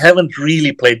 But they haven't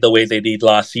really played the way they did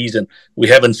last season. We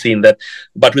haven't seen that.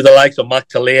 But with the likes of Mark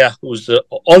Talea, who's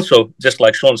also, just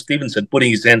like Sean Stevenson, putting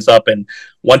his hands up and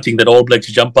wanting that All Blacks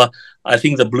jumper, I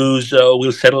think the Blues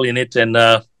will settle in it and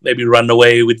maybe run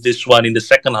away with this one in the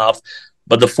second half.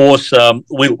 But the Force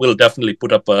will definitely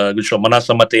put up a good show.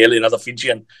 Manasa Matele, another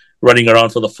Fijian, running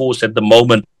around for the Force at the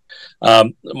moment,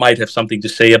 might have something to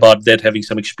say about that, having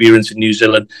some experience in New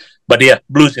Zealand. But yeah,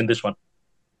 Blues in this one.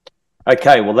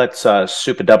 Okay, well, that's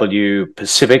Super W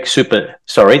Pacific.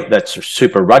 That's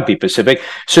Super Rugby Pacific.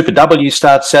 Super W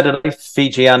starts Saturday.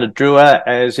 Fijian Drua,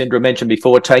 as Indra mentioned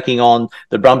before, taking on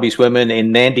the Brumbies women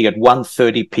in Nandi at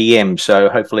 1:30 p.m. So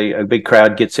hopefully a big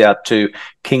crowd gets out to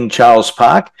King Charles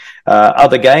Park.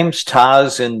 Other games,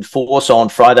 Tars and Force on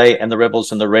Friday, and the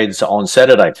Rebels and the Reds on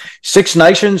Saturday. Six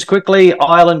Nations, quickly.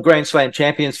 Ireland Grand Slam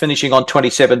champions finishing on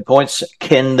 27 points.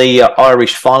 Can the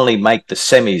Irish finally make the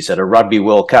semis at a Rugby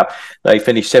World Cup? They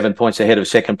finished 7 points ahead of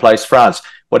second place France.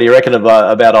 What do you reckon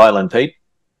about Ireland, Pete?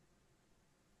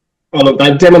 Well, look,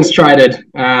 they've demonstrated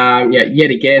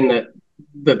yet again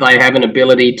that they have an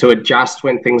ability to adjust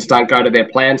when things don't go to their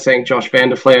plan. Seeing Josh van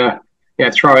der Fleer,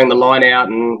 throwing the line out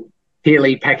and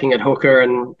Healy packing at hooker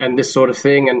and this sort of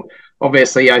thing. And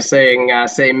obviously, seeing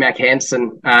Mac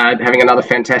Hansen having another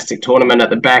fantastic tournament at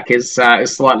the back is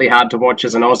slightly hard to watch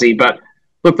as an Aussie. But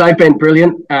look, they've been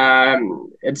brilliant.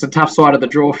 It's a tough side of the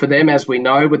draw for them, as we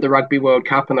know, with the Rugby World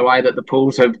Cup and the way that the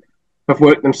pools have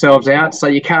worked themselves out. So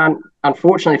you can't,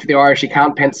 unfortunately for the Irish, you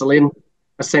can't pencil in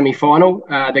a semi-final.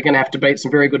 They're going to have to beat some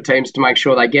very good teams to make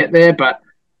sure they get there, but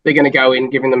they're going to go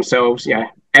in giving themselves,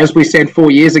 as we said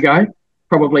 4 years ago,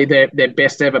 probably their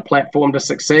best ever platform to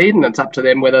succeed, and it's up to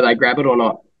them whether they grab it or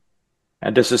not.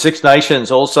 And does the Six Nations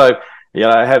also,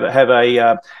 have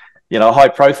a high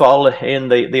profile in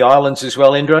the islands as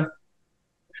well, Indra?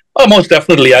 Oh, most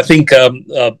definitely. I think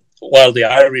while the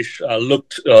Irish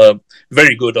looked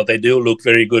very good, or they do look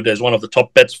very good as one of the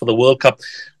top bets for the World Cup,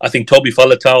 I think Toby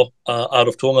Faletau out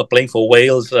of Tonga playing for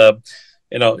Wales,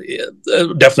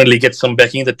 definitely get some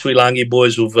backing. The Tuilangi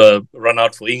boys who've run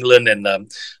out for England, and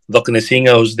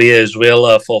Dokanesinga who's there as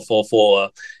well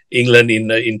for England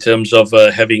in terms of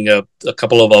having a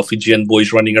couple of our Fijian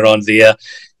boys running around there.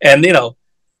 And,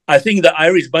 I think the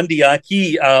Irish Bundy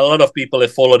Aki, a lot of people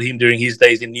have followed him during his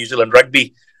days in New Zealand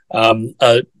rugby,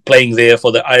 playing there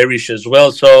for the Irish as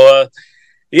well. So,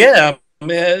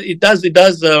 it does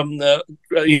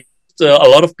a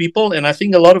lot of people, and I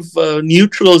think a lot of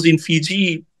neutrals in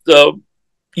Fiji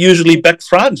usually back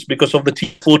France because of the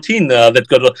T14 that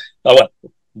got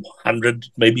 100,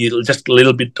 maybe just a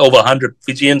little bit over 100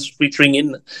 Fijians featuring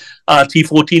in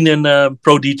T14 and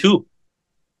Pro D2.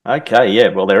 Okay, yeah,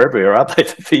 well, they're everywhere, aren't they,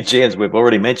 the Fijians? We've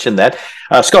already mentioned that.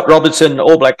 Scott Robertson,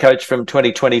 All Black coach from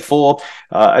 2024.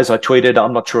 As I tweeted,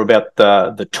 I'm not sure about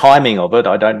the timing of it.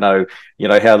 I don't know,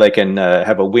 how they can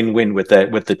have a win-win with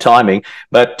the timing.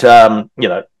 But,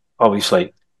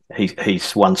 obviously,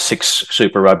 he's won 6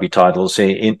 Super Rugby titles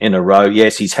in a row.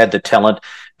 Yes, he's had the talent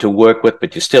to work with,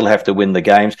 but you still have to win the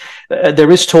games. There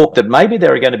is talk that maybe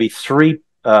there are going to be 3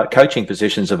 coaching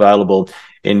positions available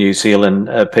in New Zealand.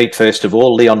 Pete, first of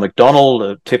all, Leon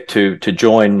McDonald tipped to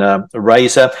join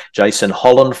Razor. Jason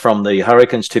Holland from the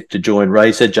Hurricanes tipped to join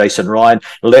Razor. Jason Ryan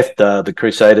left the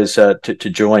Crusaders to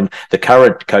join the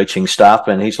current coaching staff,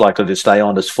 and he's likely to stay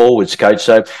on as forwards coach.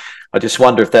 So I just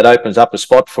wonder if that opens up a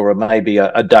spot for maybe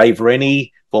a Dave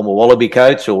Rennie, former Wallaby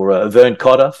coach, or a Vern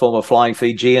Cotter, former Flying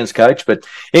Fijians coach. But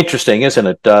interesting, isn't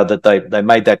it, that they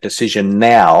made that decision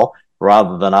now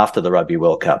rather than after the Rugby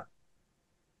World Cup?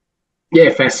 Yeah,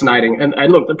 fascinating.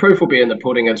 And look, the proof will be in the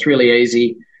pudding. It's really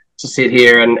easy to sit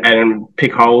here and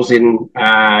pick holes in,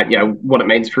 what it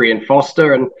means for Ian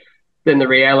Foster. And then the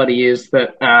reality is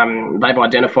that they've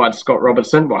identified Scott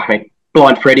Robertson. Well, I mean,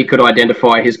 Blind Freddie could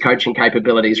identify his coaching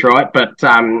capabilities, right? But,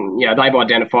 they've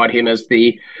identified him as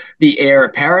the heir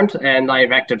apparent, and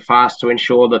they've acted fast to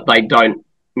ensure that they don't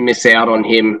miss out on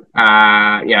him,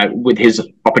 with his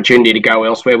opportunity to go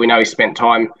elsewhere. We know he spent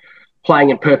time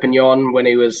playing in Perpignan when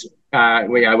he was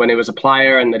a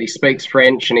player, and that he speaks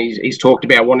French, and he's talked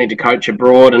about wanting to coach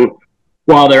abroad. And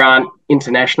while there aren't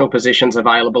international positions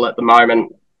available at the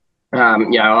moment,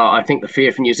 I think the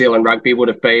fear for New Zealand rugby would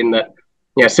have been that,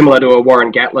 similar to a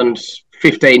Warren Gatland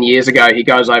 15 years ago, he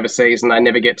goes overseas and they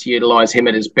never get to utilise him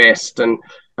at his best, and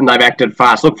they've acted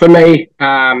fast. Look, for me,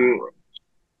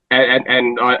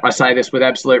 and I say this with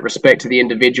absolute respect to the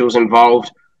individuals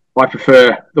involved, I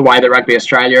prefer the way that Rugby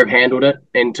Australia have handled it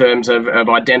in terms of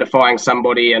identifying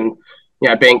somebody and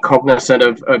being cognizant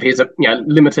of his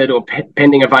limited or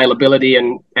pending availability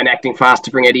and acting fast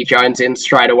to bring Eddie Jones in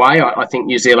straight away. I think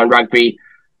New Zealand Rugby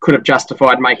could have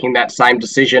justified making that same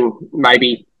decision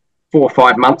maybe 4 or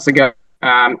 5 months ago.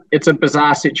 It's a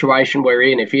bizarre situation we're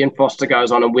in. If Ian Foster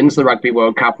goes on and wins the Rugby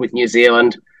World Cup with New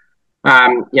Zealand,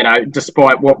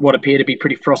 despite what appear to be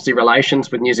pretty frosty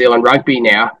relations with New Zealand rugby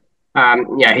now,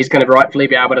 he's going to rightfully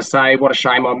be able to say, what a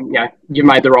shame, you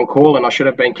made the wrong call and I should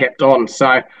have been kept on.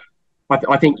 So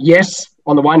I think, yes,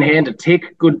 on the one hand, a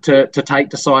tick, good to take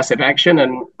decisive action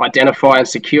and identify and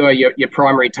secure your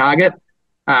primary target.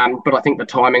 But I think the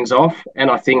timing's off, and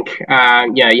I think,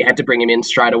 you had to bring him in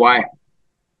straight away.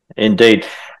 Indeed.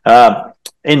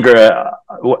 Indra,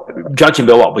 judging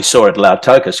by what we saw at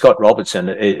Lautoka, Scott Robertson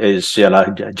is,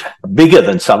 bigger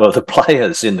than some of the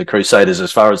players in the Crusaders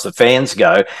as far as the fans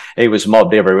go. He was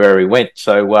mobbed everywhere he went.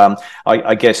 So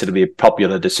I guess it'll be a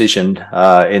popular decision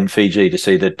in Fiji to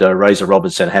see that Razor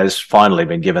Robertson has finally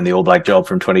been given the All Black job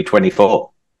from 2024.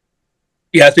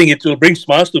 Yeah, I think it will bring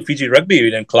smiles to Fiji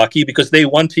Rugby and Clarkie, because they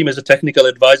want him as a technical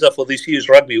advisor for this year's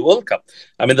Rugby World Cup.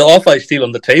 I mean, the offer is still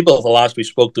on the table. The last we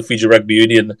spoke to Fiji Rugby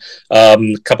Union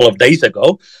a couple of days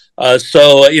ago.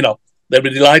 they'll be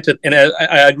delighted. And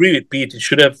I agree with Pete. It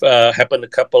should have happened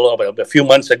a few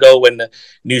months ago when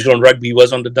New Zealand Rugby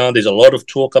was on the down. There's a lot of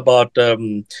talk about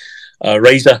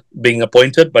Razor being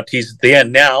appointed, but he's there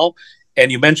now. And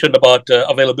you mentioned about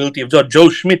availability of Joe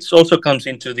Schmitz also comes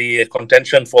into the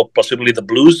contention for possibly the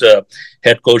Blues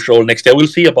head coach role next year. We'll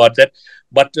see about that.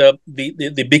 But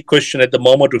the big question at the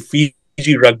moment with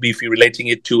Fiji Rugby, if you're relating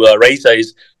it to Razor,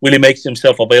 is will he make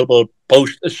himself available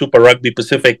post Super Rugby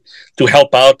Pacific to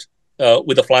help out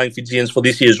with the Flying Fijians for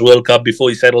this year's World Cup before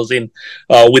he settles in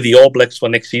with the All Blacks for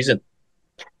next season?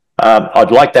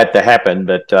 I'd like that to happen,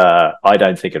 but I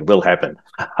don't think it will happen.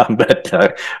 But,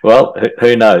 well,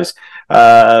 who knows?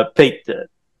 Pete,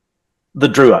 the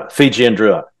Drua, Fijian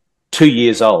Drua, 2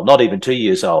 years old, not even 2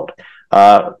 years old.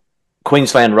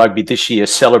 Queensland Rugby this year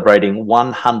celebrating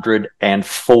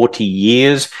 140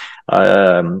 years.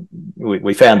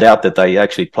 We found out that they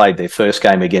actually played their first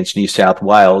game against New South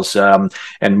Wales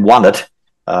and won it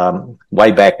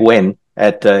way back when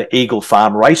at Eagle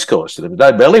Farm Racecourse. There was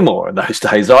no Bellymore in those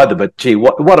days either, but gee,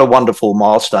 what a wonderful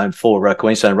milestone for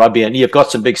Queensland Rugby. And you've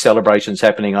got some big celebrations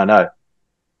happening, I know.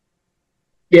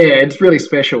 Yeah, it's really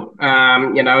special.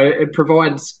 It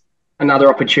provides another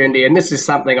opportunity. And this is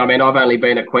something, I mean, I've only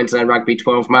been at Queensland Rugby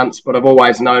 12 months, but I've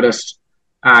always noticed,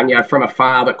 from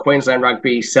afar that Queensland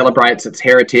Rugby celebrates its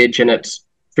heritage and its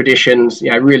traditions,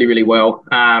 really, really well.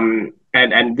 And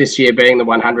this year being the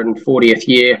 140th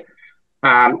year,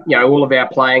 all of our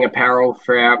playing apparel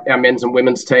for our men's and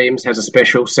women's teams has a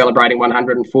special celebrating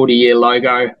 140-year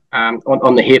logo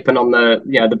on the hip and on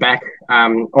the back,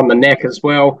 on the neck as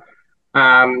well.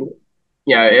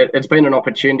 It's been an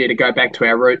opportunity to go back to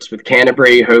our roots with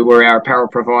Canterbury, who were our apparel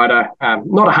provider,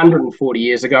 not 140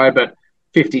 years ago, but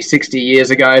 50, 60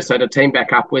 years ago. So to team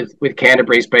back up with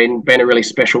Canterbury's been a really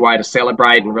special way to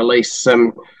celebrate and release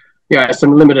some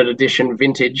limited edition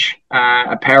vintage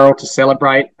apparel to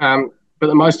celebrate. But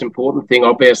the most important thing,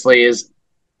 obviously, is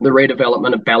the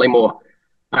redevelopment of Ballymore.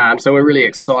 So we're really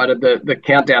excited. The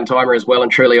countdown timer is well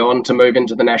and truly on to move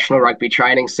into the National Rugby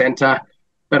Training Centre.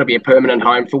 That'll be a permanent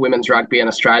home for women's rugby in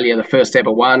Australia, the first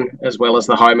ever one, as well as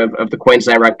the home of the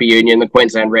Queensland Rugby Union, the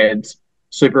Queensland Reds,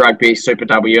 Super Rugby, Super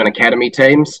W and Academy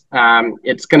teams.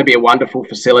 It's going to be a wonderful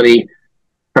facility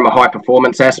from a high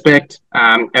performance aspect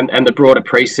and the broader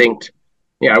precinct,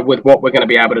 with what we're going to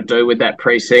be able to do with that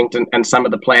precinct and some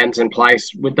of the plans in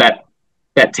place with that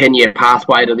 10-year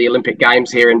pathway to the Olympic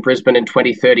Games here in Brisbane in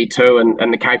 2032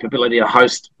 and the capability to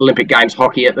host Olympic Games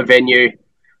hockey at the venue.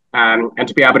 And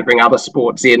to be able to bring other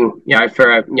sports in,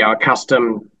 for a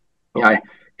custom,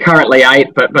 currently 8,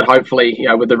 but hopefully,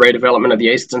 with the redevelopment of the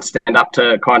Eastern Stand up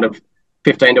to kind of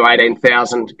 15 to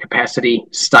 18,000 capacity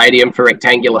stadium for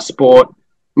rectangular sport,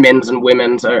 men's and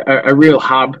women's, a real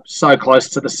hub so close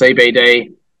to the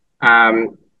CBD. I'd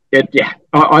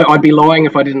be lying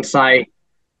if I didn't say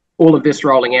all of this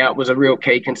rolling out was a real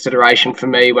key consideration for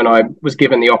me when I was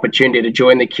given the opportunity to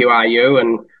join the QRU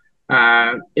and.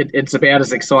 It's about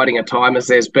as exciting a time as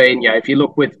there's been. If you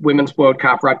look with Women's World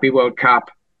Cup, Rugby World Cup,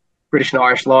 British and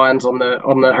Irish Lions on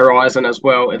the horizon as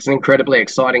well, it's an incredibly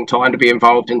exciting time to be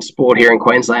involved in sport here in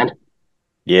Queensland.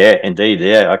 Yeah, indeed.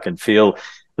 Yeah, I can feel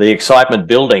the excitement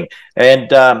building.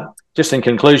 And just in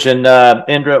conclusion,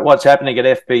 Indra, what's happening at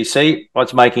FBC?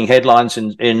 What's making headlines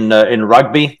in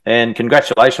rugby? And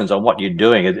congratulations on what you're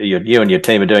doing. You and your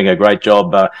team are doing a great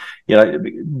job.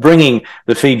 Bringing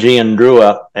the Fijian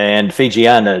Drua and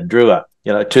Fijiana Drua,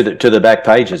 to the back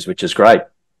pages, which is great.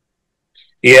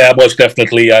 Yeah, most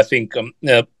definitely. I think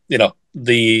the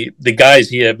guys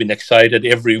here have been excited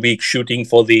every week, shooting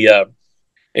for the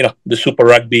Super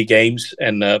Rugby games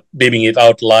and beaming it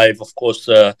out live, of course.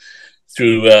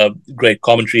 Through great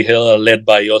commentary here, led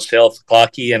by yourself,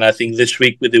 Clarkie. And I think this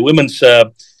week with the women's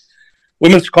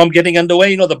comp getting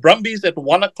underway, the Brumbies at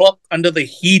 1 o'clock under the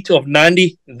heat of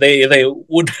 90, they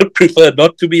would prefer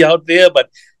not to be out there. But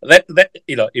that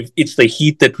if it's the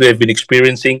heat that we have been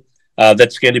experiencing,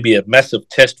 that's going to be a massive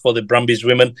test for the Brumbies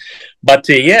women. But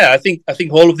I think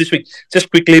all of this week, just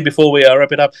quickly before we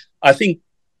wrap it up, I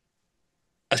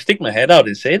stick my head out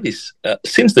and say this.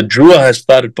 Since the Drua has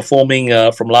started performing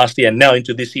from last year and now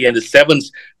into this year, and the Sevens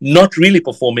not really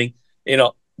performing,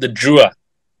 the Drua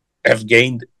have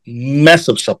gained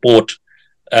massive support,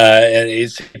 and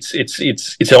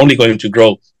it's only going to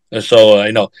grow. So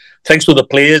thanks to the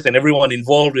players and everyone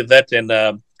involved with that,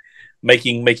 and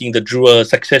making the Drua a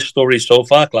success story so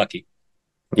far, Clarkie.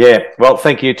 Yeah, well,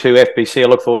 thank you to FBC. I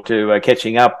look forward to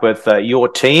catching up with your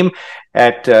team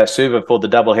at Suva for the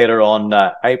doubleheader on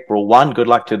April 1. Good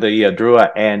luck to the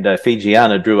Drua and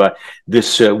Fijiana Drua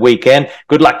this weekend.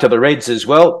 Good luck to the Reds as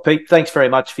well. Pete, thanks very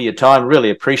much for your time. Really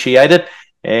appreciate it.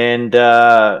 And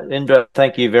Indra,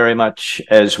 thank you very much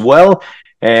as well.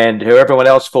 And to everyone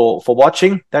else for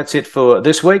watching. That's it for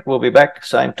this week. We'll be back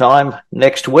same time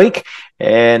next week.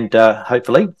 And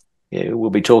hopefully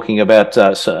we'll be talking about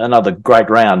another great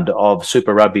round of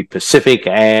Super Rugby Pacific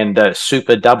and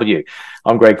Super W.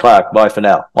 I'm Greg Clark. Bye for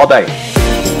now.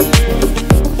 Bye-bye.